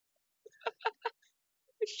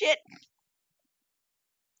Shit.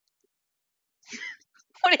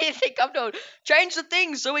 What do you think I'm doing? Change the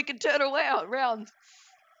things so we can turn around.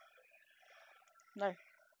 No.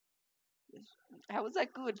 How was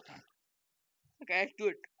that good? Okay,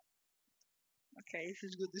 good. Okay, this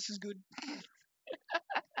is good. This is good.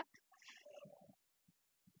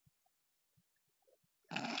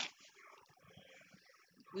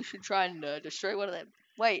 We should try and destroy one of them.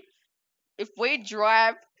 Wait, if we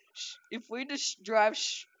drive, if we just drive,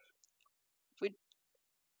 if we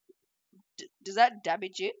does that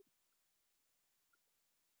damage it?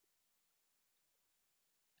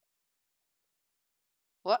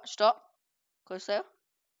 What? Stop. Close there.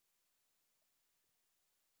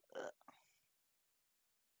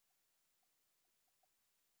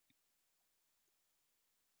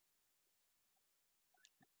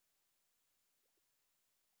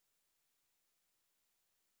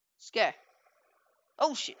 Scare.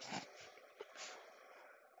 Oh shit.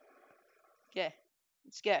 Yeah.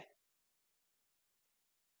 Scare.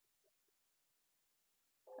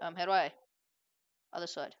 How do I? Other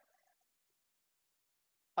side.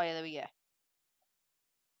 Oh yeah, there we go.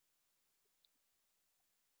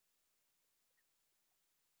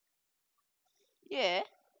 Yeah.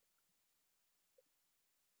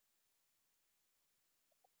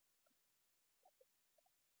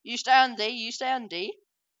 You stay on D. You stay on D.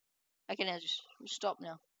 Okay, now just stop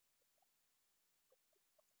now.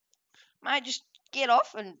 Mate, just get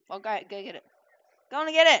off and I'll go get it. Go on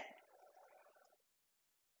and get it.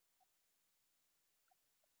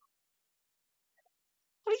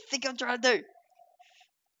 What do you think I'm trying to do?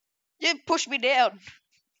 You push me down.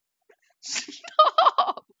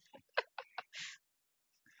 Stop.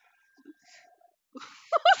 What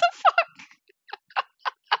the fuck?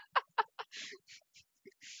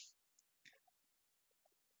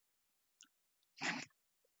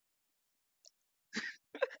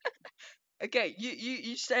 Okay,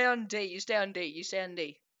 you stay on D. You stay on D. You stay on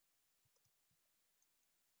D.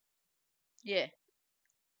 Yeah.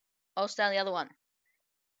 I'll stay on the other one.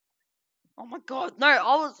 Oh my god. No,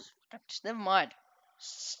 I was. Just never mind.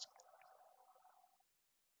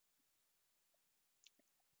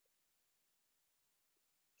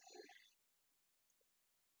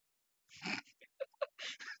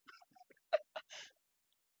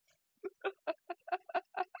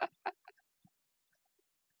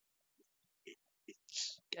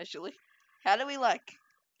 Casually. How do we like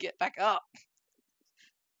get back up?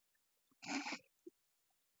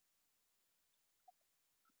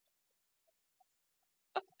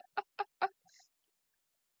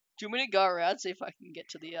 Do you want me to go around see if I can get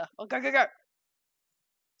to the? Oh, go.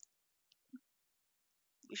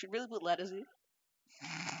 We should really put ladders in.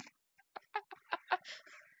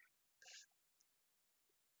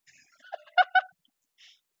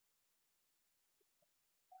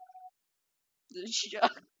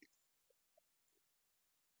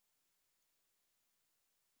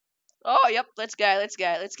 Oh, yep. Let's go.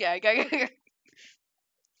 Go.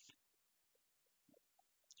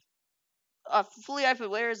 Oh, fully open.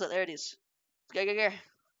 Where is it? There it is. Go. I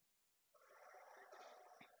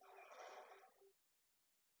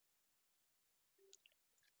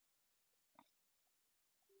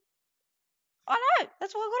know.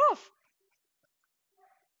 That's why I got off.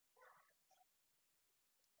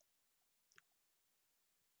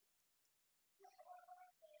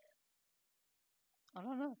 I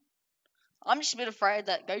don't know. I'm just a bit afraid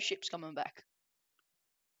that Ghost Ship's coming back.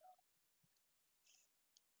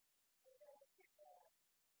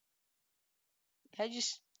 How you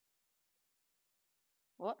just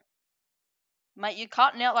what? Mate, you're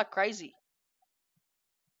cutting out like crazy.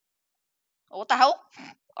 Oh, what the hell?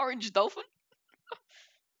 Orange dolphin?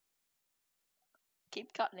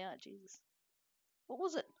 Keep cutting out, Jesus. What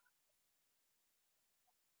was it?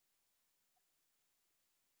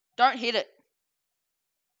 Don't hit it.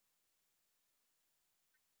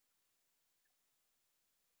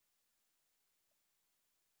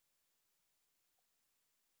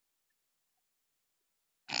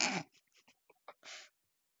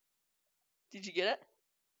 Did you get it?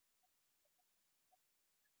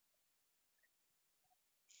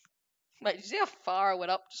 Mate, did you see how far I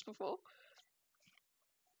went up just before?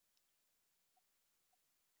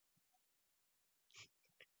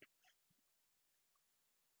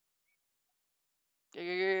 Go.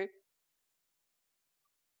 You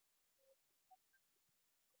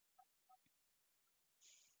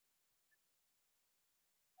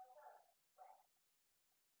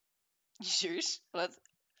serious?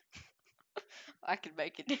 I can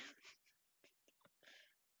make it.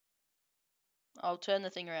 I'll turn the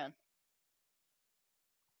thing around.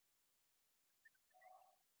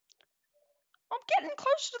 I'm getting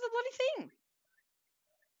close to the bloody thing.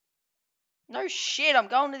 No shit, I'm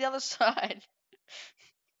going to the other side.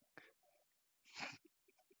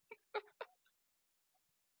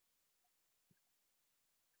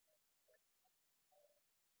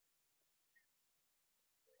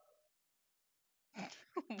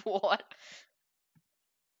 What?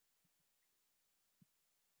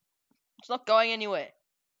 It's not going anywhere.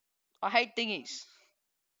 I hate thingies.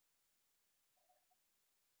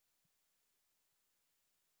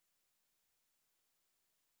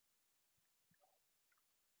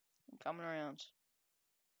 I'm coming around.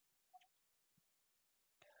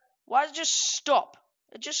 Why does it just stop?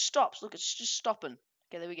 It just stops. Look, it's just stopping.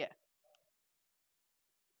 Okay, there we go.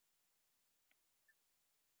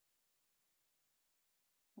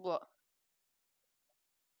 What?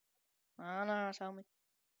 Oh no, tell me.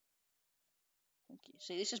 Thank you.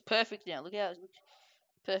 See, this is perfect now. Look how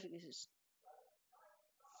perfect this is.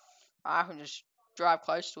 I can just drive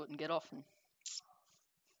close to it and get off. And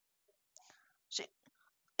see,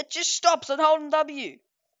 it just stops at holding W.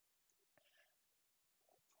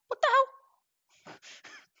 What the hell?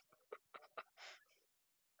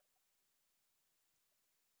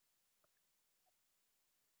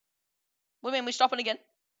 What do you mean we're stopping again?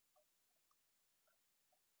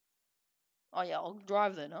 Oh yeah, I'll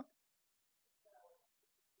drive then, huh?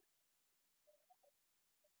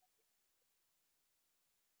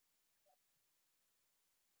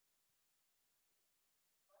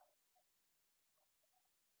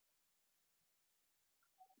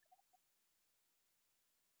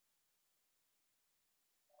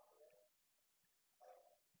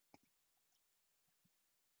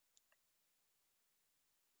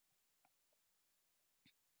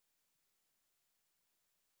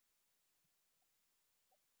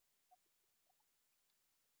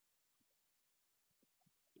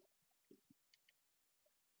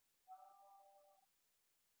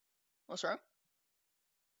 What's wrong?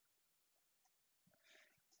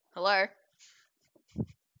 Hello?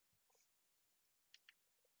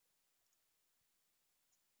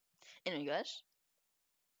 Anyway, guys,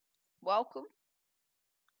 welcome.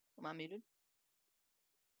 Am I muted?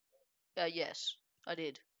 Yes, I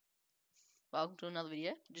did. Welcome to another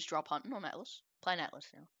video. Just drop hunting on Atlas. Playing Atlas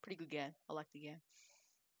now. Pretty good game. I like the game.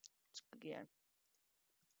 It's a good game.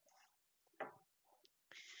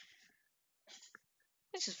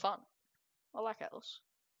 This is fun. I like Atlas.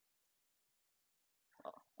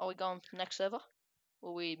 Oh, are we going to the next server?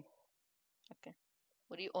 Or we... Okay.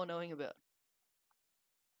 What are you all knowing about?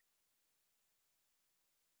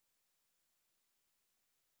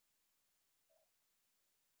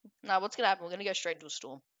 Nah, what's gonna happen? We're gonna go straight into a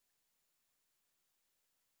storm.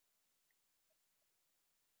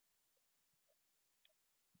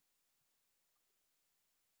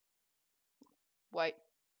 Wait.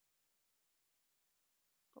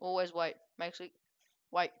 Always wait. Makes it...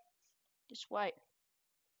 Wait. Just wait.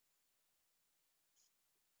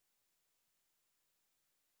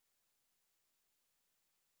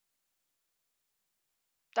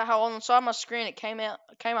 The hell, on the side of my screen it came out.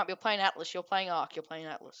 It came up. You're playing Atlas. You're playing Ark. You're playing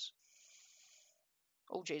Atlas.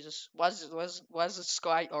 Oh Jesus! Why is the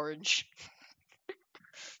sky orange?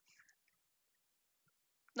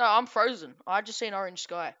 No, I'm frozen. I just see an orange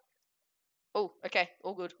sky. Oh, okay.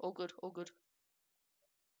 All good. All good. All good.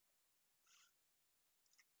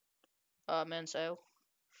 Man, sail.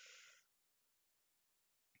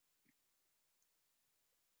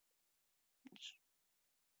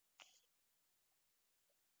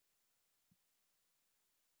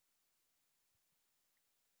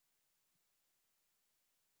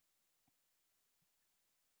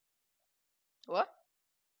 What?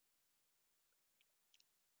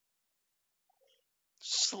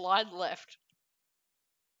 Slide left.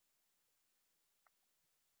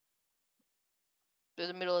 Through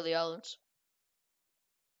the middle of the islands.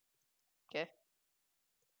 Okay.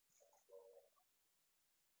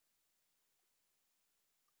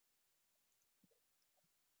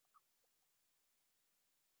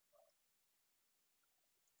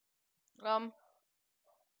 Um.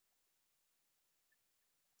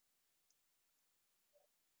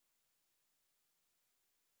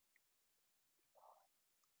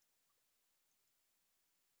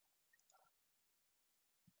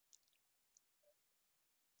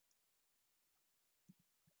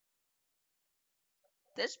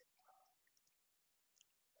 This.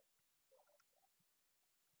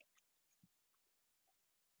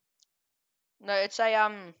 No, it's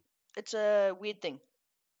a It's a weird thing.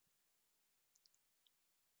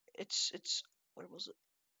 It's. Where was it?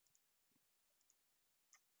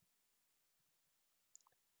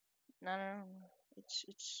 No, no, no.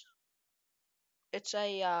 It's It's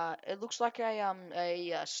a it looks like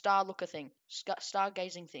a star looker thing,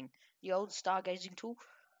 stargazing thing. The old stargazing tool.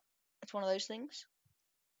 It's one of those things.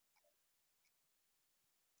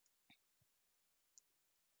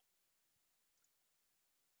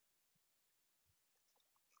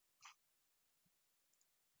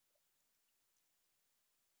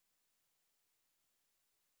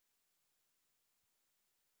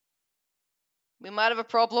 We might have a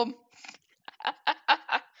problem.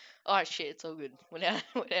 Oh shit, it's all good. Went out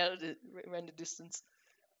of the render distance.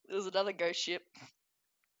 There's another ghost ship.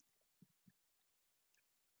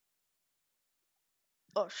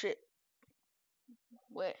 Oh shit.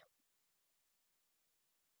 Where?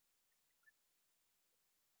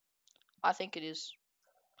 I think it is.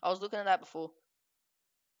 I was looking at that before.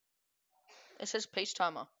 It says peace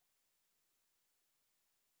timer.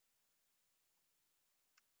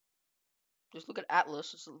 Just look at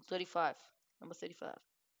Atlas. It's 35. Number 35.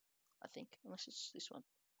 I think. Unless it's this one.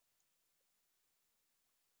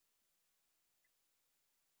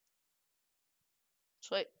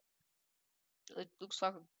 Sweet. It looks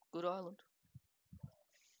like a good island.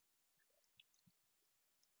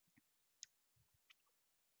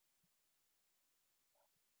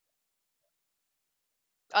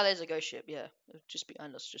 Oh, there's a ghost ship. Yeah. Just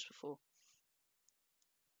behind us just before.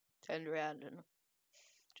 Turned around and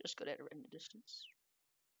just got out of render distance.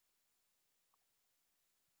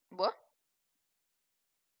 What?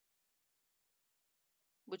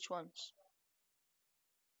 Which ones?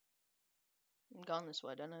 I'm going this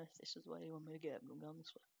way. I don't know if this is the way you want me to go, but I'm going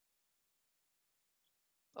this way.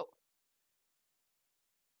 Oh.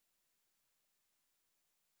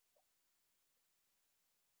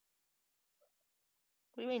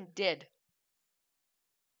 What do you mean dead?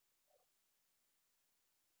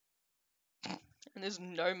 And there's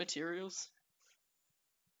no materials?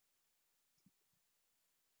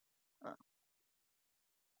 Oh.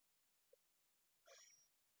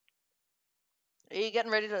 Are you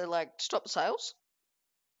getting ready to, like, stop the sales?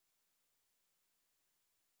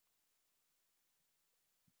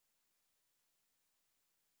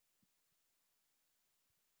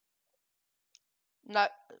 No.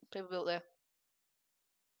 People built there.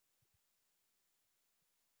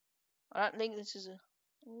 I don't think this is a...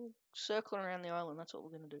 circling around the island. That's what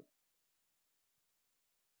we're going to do.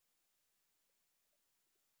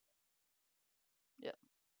 Yep.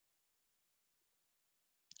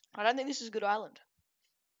 I don't think this is a good island.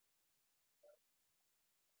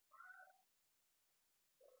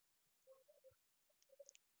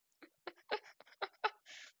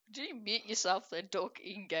 Did you mute yourself then, talk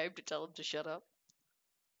in game to tell him to shut up?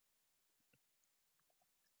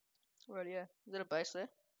 Right, yeah. Is that a base there?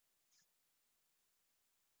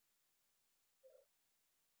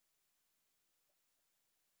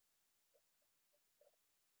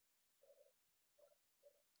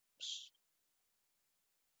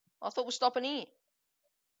 I thought we're stopping here.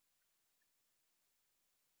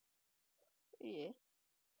 Yeah.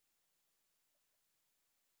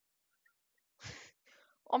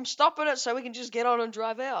 I'm stopping it so we can just get on and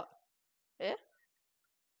drive out. Yeah?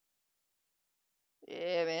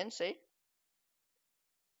 Yeah, man, see?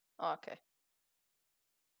 Oh, okay.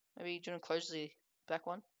 Maybe you want to close the back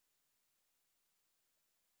one?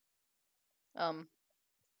 Gone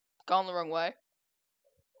the wrong way.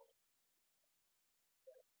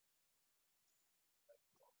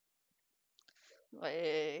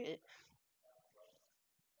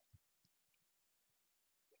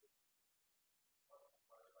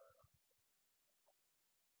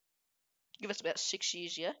 Give us about 6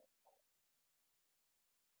 years, yeah?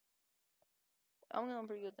 I'm going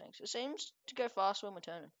pretty good, thanks. It seems to go faster when we're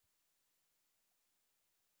turning.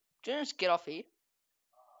 Do you want to just get off here?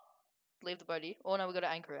 Leave the boat here? Oh no, we got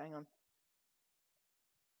to anchor it, hang on.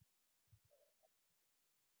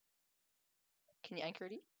 Can you anchor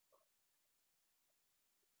it here?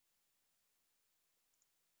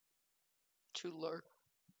 Too low.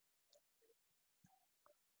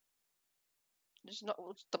 It's not,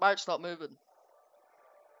 the boat's not moving.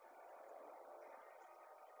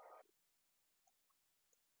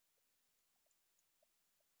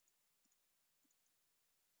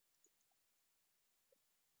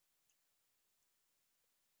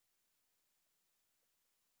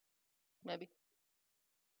 Maybe.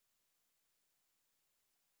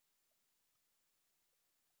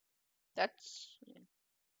 That's... Yeah.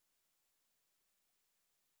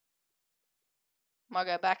 Might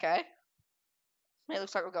go back, eh? It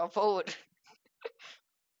looks like we're going forward.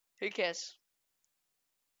 Who cares?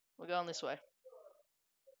 We're going this way.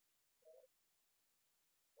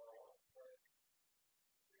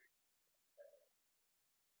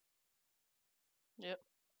 Yep.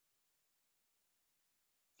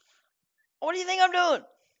 What do you think I'm doing?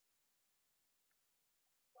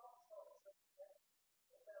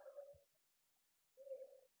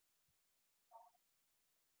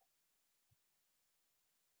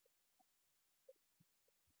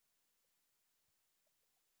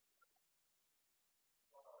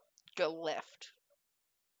 Go left.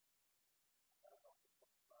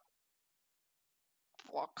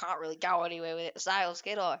 Well, I can't really go anywhere with it. Sails,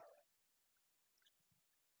 can I?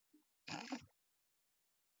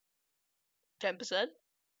 10%?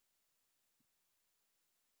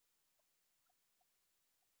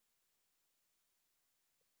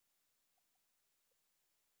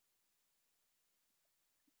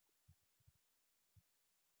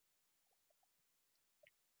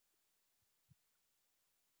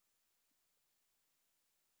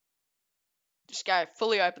 Just go.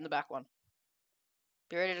 Fully open the back one.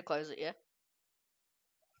 Be ready to close it, yeah?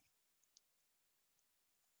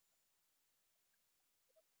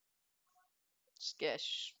 Just go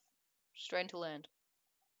straight into land.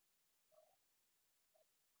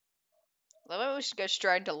 I love how we should go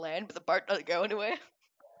straight into land, but the boat doesn't go anywhere.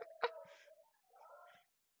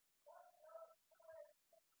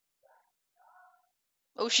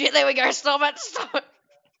 Oh shit, there we go. Stop it. Stop it.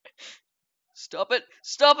 Stop it.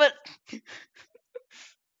 Stop it.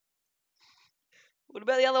 What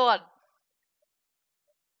about the other one?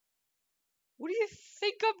 What do you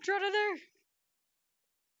think I'm trying to do?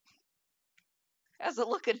 How's it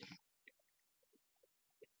looking?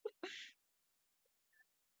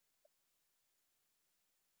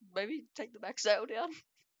 Maybe take the back sail down.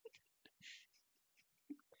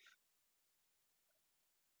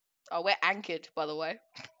 Oh, we're anchored, by the way.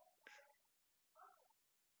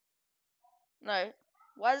 No.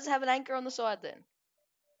 Why does it have an anchor on the side then?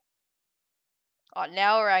 Oh,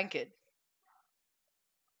 now we're anchored.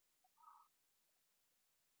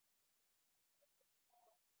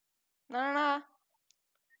 No, no, no.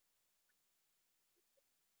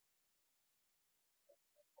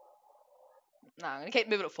 No, I'm gonna keep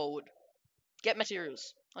moving it forward. Get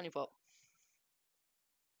materials. On your fault.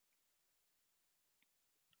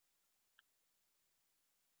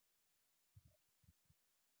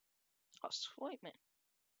 Oh, sweet, man.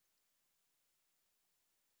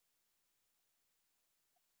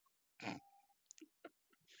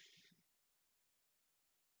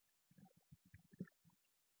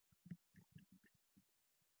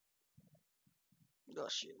 Oh,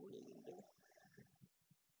 shit. What are you gonna do?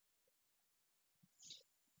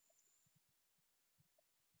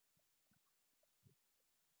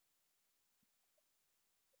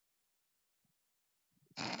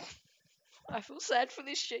 I feel sad for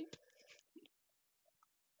this sheep.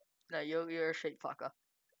 No, you're a sheep fucker.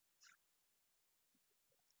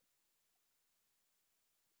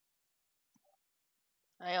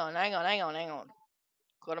 Hang on, hang on, hang on, hang on.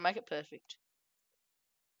 Gotta make it perfect.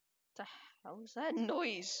 What the hell was that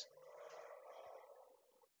noise?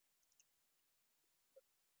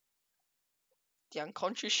 The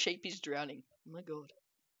unconscious sheep is drowning. Oh my god.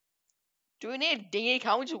 Do we need a dinghy?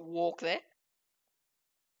 Can't we just walk there?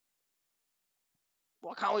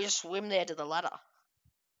 Why can't we just swim there to the ladder?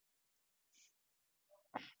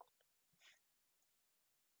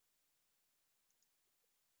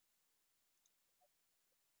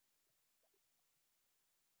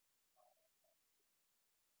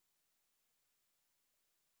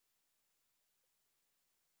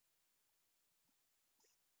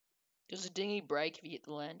 Does the dinghy break if you hit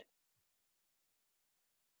the land?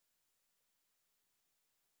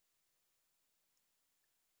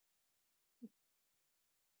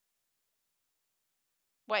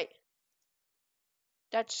 Wait.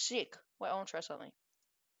 That's sick. Wait, I want to try something.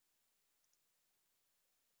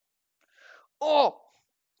 Oh!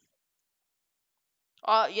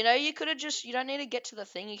 You know, you could have just. You don't need to get to the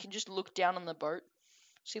thing. You can just look down on the boat.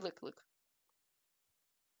 See, look, look.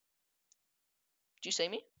 Do you see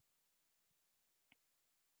me?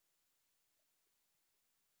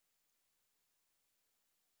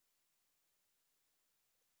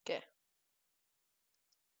 Okay.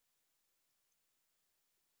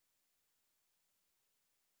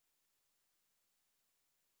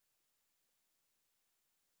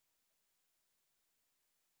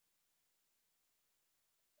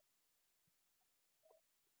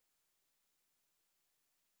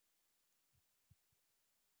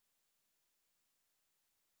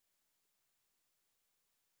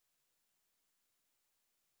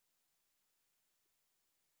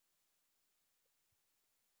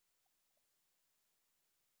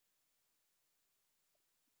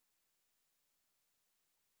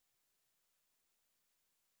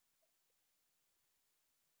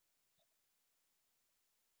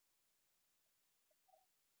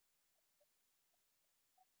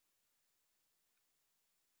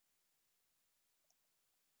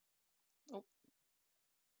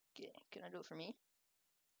 Okay, can I do it for me?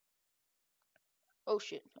 Oh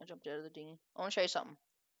shit, I jumped out of the dinghy. I want to show you something.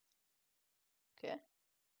 Okay.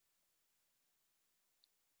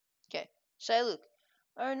 Okay. Say, look.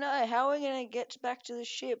 Oh no, how are we gonna get back to the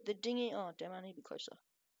ship? The dinghy. Oh damn, I need to be closer.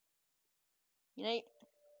 You know.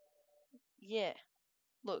 Yeah.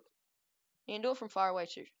 Look. You can do it from far away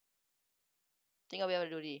too. Think I'll be able to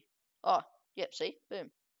do it here. Oh, yep. See, boom.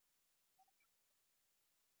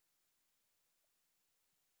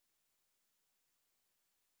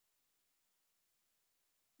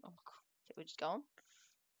 Oh, okay, we're just going.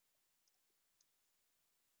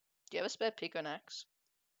 Do you have a spare pick or an axe?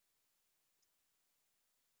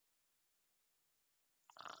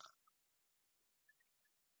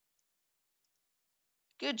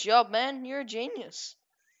 Good job, man. You're a genius.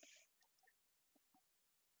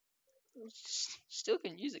 Still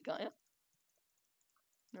can use it, can't you?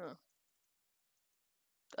 No.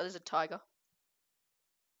 Oh, there's a tiger.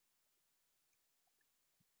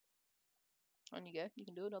 On you go. You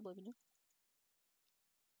can do it. I believe in you.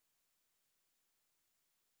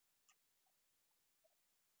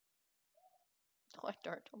 No, I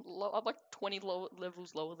don't. I'm low. I'm like 20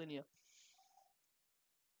 levels lower than you.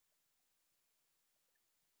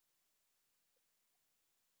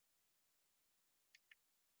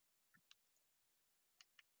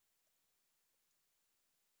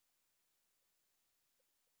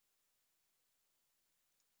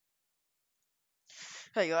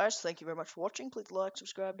 Hey guys, thank you very much for watching. Please like,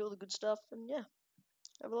 subscribe, do all the good stuff, and yeah,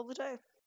 have a lovely day.